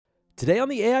Today on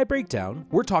the AI Breakdown,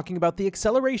 we're talking about the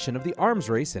acceleration of the arms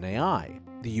race in AI.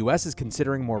 The US is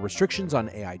considering more restrictions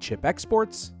on AI chip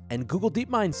exports, and Google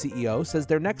DeepMind CEO says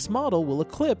their next model will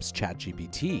eclipse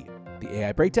ChatGPT. The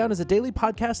AI Breakdown is a daily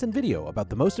podcast and video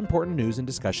about the most important news and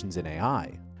discussions in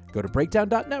AI. Go to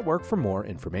breakdown.network for more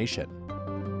information.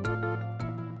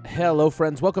 Hello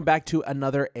friends, welcome back to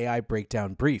another AI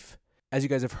Breakdown brief. As you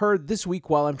guys have heard, this week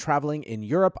while I'm traveling in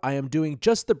Europe, I am doing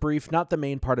just the brief, not the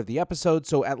main part of the episode,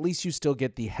 so at least you still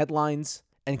get the headlines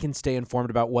and can stay informed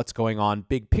about what's going on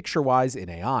big picture-wise in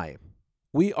AI.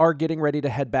 We are getting ready to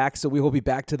head back, so we will be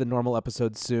back to the normal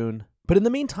episodes soon. But in the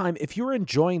meantime, if you're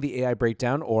enjoying the AI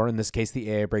Breakdown, or in this case, the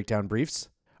AI Breakdown briefs,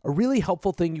 a really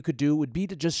helpful thing you could do would be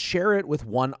to just share it with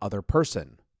one other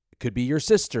person. It could be your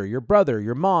sister, your brother,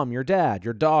 your mom, your dad,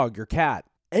 your dog, your cat.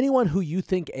 Anyone who you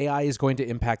think AI is going to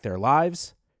impact their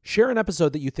lives, share an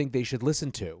episode that you think they should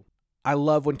listen to. I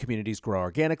love when communities grow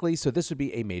organically, so this would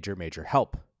be a major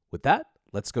help. With that,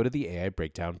 let's go to the AI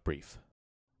Breakdown brief.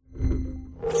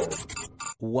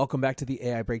 Welcome back to the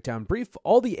AI Breakdown brief,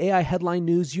 all the AI headline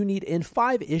news you need in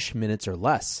 5-ish minutes or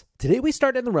less. Today we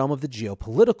start in the realm of the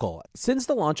geopolitical. Since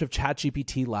the launch of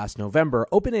ChatGPT last November,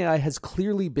 OpenAI has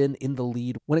clearly been in the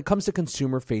lead when it comes to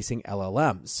consumer-facing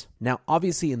LLMs. Now,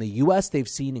 obviously in the US, they've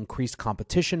seen increased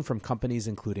competition from companies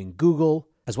including Google,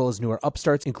 as well as newer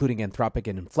upstarts including Anthropic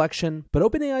and Inflection, but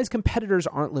OpenAI's competitors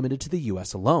aren't limited to the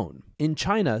US alone. In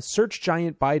China, search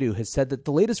giant Baidu has said that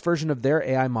the latest version of their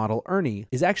AI model, Ernie,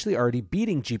 is actually already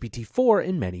beating GPT-4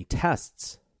 in many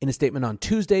tests. In a statement on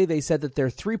Tuesday, they said that their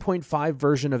 3.5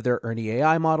 version of their Ernie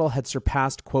AI model had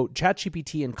surpassed, quote,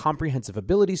 ChatGPT in comprehensive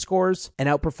ability scores and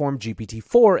outperformed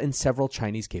GPT-4 in several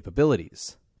Chinese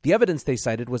capabilities. The evidence they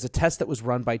cited was a test that was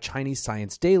run by Chinese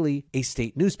Science Daily, a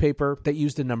state newspaper that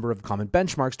used a number of common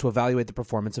benchmarks to evaluate the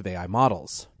performance of AI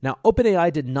models. Now,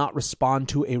 OpenAI did not respond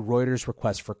to a Reuters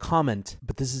request for comment,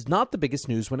 but this is not the biggest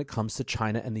news when it comes to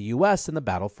China and the US in the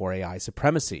battle for AI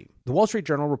supremacy. The Wall Street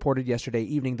Journal reported yesterday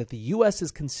evening that the US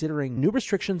is considering new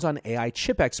restrictions on AI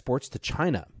chip exports to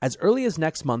China. As early as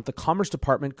next month, the Commerce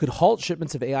Department could halt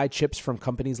shipments of AI chips from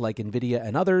companies like NVIDIA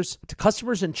and others to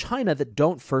customers in China that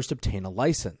don't first obtain a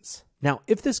license. Now,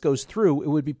 if this goes through, it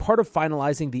would be part of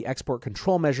finalizing the export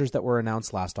control measures that were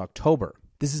announced last October.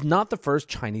 This is not the first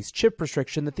Chinese chip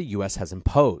restriction that the US has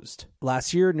imposed.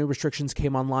 Last year, new restrictions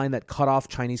came online that cut off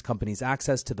Chinese companies'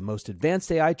 access to the most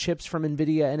advanced AI chips from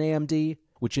NVIDIA and AMD,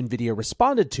 which NVIDIA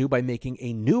responded to by making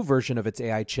a new version of its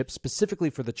AI chip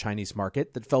specifically for the Chinese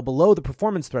market that fell below the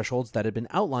performance thresholds that had been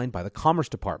outlined by the Commerce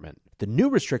Department. The new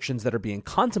restrictions that are being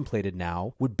contemplated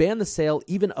now would ban the sale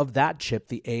even of that chip,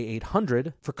 the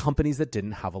A800, for companies that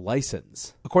didn't have a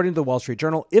license. According to the Wall Street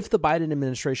Journal, if the Biden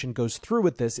administration goes through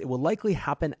with this, it will likely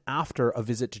happen after a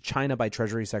visit to China by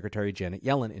Treasury Secretary Janet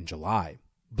Yellen in July.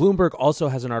 Bloomberg also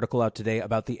has an article out today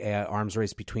about the AI arms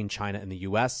race between China and the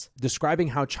US, describing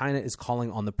how China is calling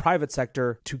on the private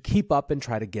sector to keep up and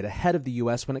try to get ahead of the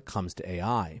US when it comes to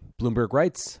AI. Bloomberg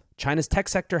writes, China's tech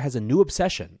sector has a new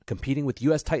obsession, competing with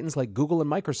US titans like Google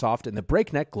and Microsoft in the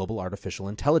breakneck global artificial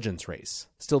intelligence race.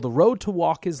 Still, the road to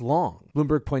walk is long.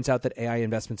 Bloomberg points out that AI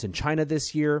investments in China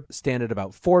this year stand at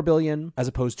about $4 billion, as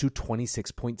opposed to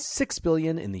 $26.6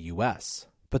 billion in the US.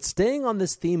 But staying on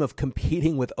this theme of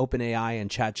competing with OpenAI and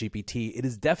ChatGPT, it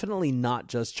is definitely not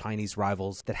just Chinese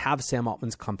rivals that have Sam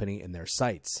Altman's company in their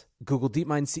sights. Google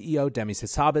DeepMind CEO Demis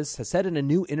Hassabis has said in a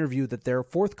new interview that their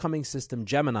forthcoming system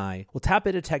Gemini will tap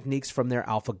into techniques from their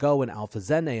AlphaGo and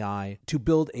AlphaZen AI to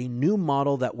build a new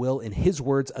model that will, in his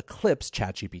words, eclipse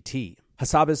ChatGPT.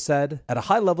 Hassabis said, at a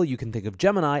high level, you can think of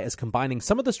Gemini as combining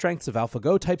some of the strengths of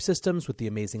AlphaGo type systems with the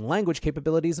amazing language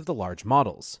capabilities of the large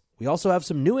models. We also have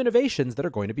some new innovations that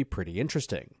are going to be pretty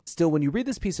interesting. Still, when you read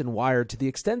this piece in Wired, to the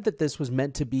extent that this was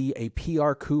meant to be a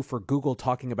PR coup for Google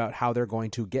talking about how they're going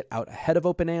to get out ahead of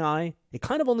OpenAI, it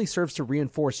kind of only serves to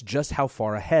reinforce just how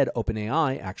far ahead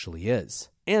OpenAI actually is.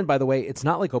 And by the way, it's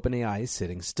not like OpenAI is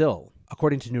sitting still.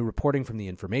 According to new reporting from The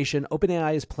Information,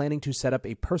 OpenAI is planning to set up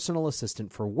a personal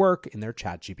assistant for work in their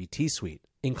ChatGPT suite.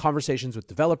 In conversations with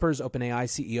developers, OpenAI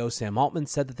CEO Sam Altman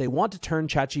said that they want to turn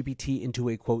ChatGPT into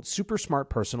a, quote, super smart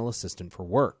personal assistant for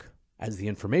work. As The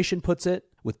Information puts it,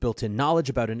 with built-in knowledge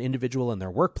about an individual and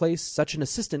their workplace, such an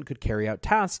assistant could carry out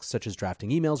tasks such as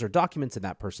drafting emails or documents in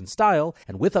that person's style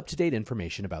and with up-to-date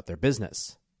information about their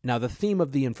business. Now, the theme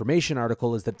of the Information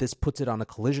article is that this puts it on a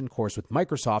collision course with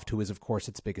Microsoft, who is, of course,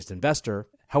 its biggest investor.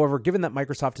 However, given that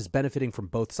Microsoft is benefiting from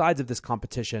both sides of this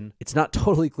competition, it's not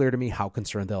totally clear to me how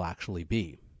concerned they'll actually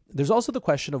be. There's also the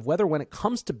question of whether when it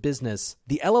comes to business,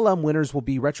 the LLM winners will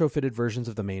be retrofitted versions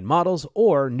of the main models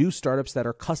or new startups that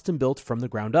are custom built from the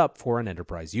ground up for an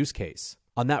enterprise use case.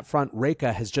 On that front,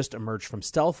 Reka has just emerged from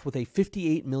stealth with a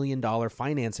 $58 million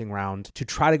financing round to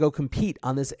try to go compete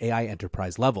on this AI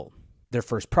enterprise level. Their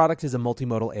first product is a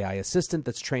multimodal AI assistant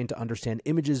that's trained to understand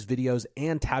images, videos,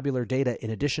 and tabular data in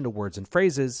addition to words and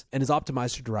phrases, and is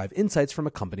optimized to derive insights from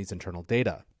a company's internal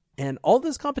data. And all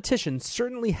this competition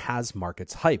certainly has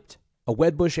markets hyped. A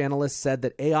Wedbush analyst said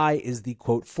that AI is the,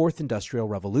 quote, fourth industrial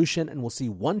revolution and will see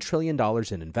 $1 trillion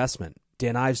in investment.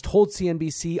 Dan Ives told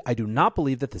CNBC, "I do not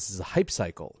believe that this is a hype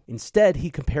cycle." Instead, he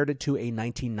compared it to a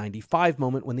 1995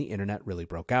 moment when the internet really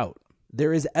broke out.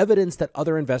 There is evidence that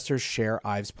other investors share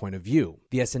Ives' point of view.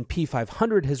 The S&P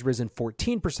 500 has risen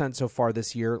 14% so far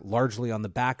this year, largely on the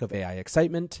back of AI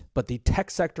excitement, but the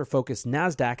tech sector-focused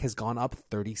NASDAQ has gone up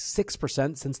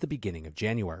 36% since the beginning of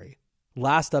January.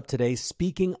 Last up today,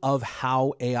 speaking of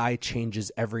how AI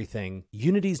changes everything,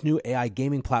 Unity's new AI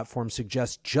gaming platform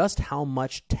suggests just how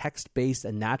much text-based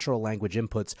and natural language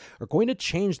inputs are going to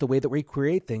change the way that we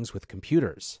create things with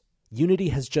computers. Unity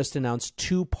has just announced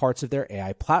two parts of their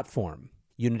AI platform.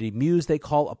 Unity Muse they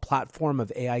call a platform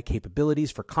of AI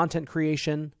capabilities for content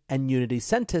creation, and Unity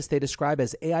Sentis they describe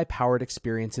as AI-powered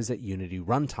experiences at Unity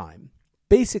runtime.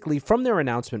 Basically, from their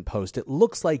announcement post, it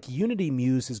looks like Unity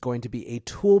Muse is going to be a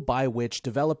tool by which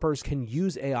developers can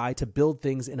use AI to build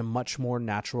things in a much more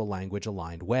natural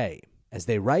language-aligned way. As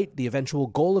they write, the eventual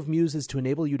goal of Muse is to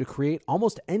enable you to create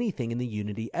almost anything in the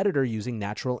Unity editor using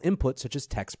natural input such as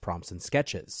text prompts and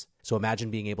sketches. So imagine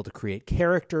being able to create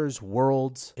characters,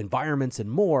 worlds, environments,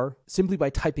 and more simply by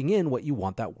typing in what you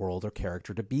want that world or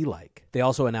character to be like. They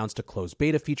also announced a closed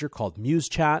beta feature called Muse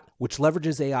Chat, which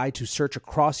leverages AI to search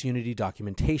across Unity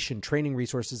documentation, training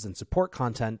resources, and support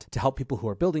content to help people who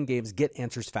are building games get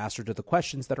answers faster to the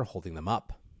questions that are holding them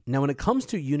up. Now, when it comes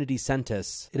to Unity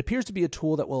Sentis, it appears to be a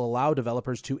tool that will allow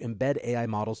developers to embed AI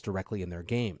models directly in their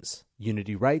games.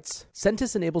 Unity writes,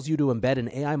 Sentis enables you to embed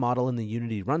an AI model in the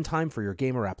Unity runtime for your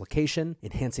game or application,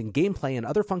 enhancing gameplay and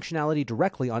other functionality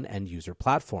directly on end-user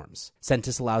platforms.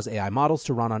 Sentis allows AI models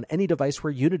to run on any device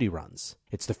where Unity runs.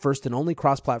 It's the first and only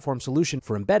cross-platform solution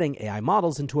for embedding AI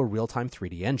models into a real-time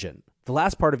 3D engine. The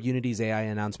last part of Unity's AI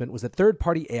announcement was that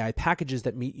third-party AI packages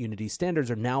that meet Unity standards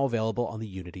are now available on the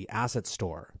Unity Asset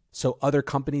Store. So other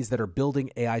companies that are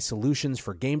building AI solutions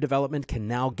for game development can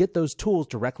now get those tools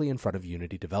directly in front of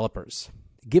Unity developers.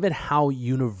 Given how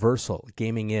universal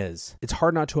gaming is, it's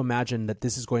hard not to imagine that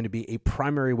this is going to be a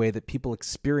primary way that people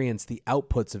experience the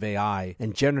outputs of AI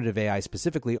and generative AI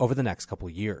specifically over the next couple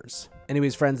years.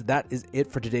 Anyways, friends, that is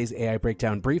it for today's AI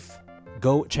Breakdown Brief.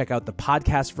 Go check out the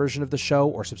podcast version of the show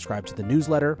or subscribe to the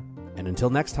newsletter. And until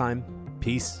next time,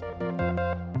 peace.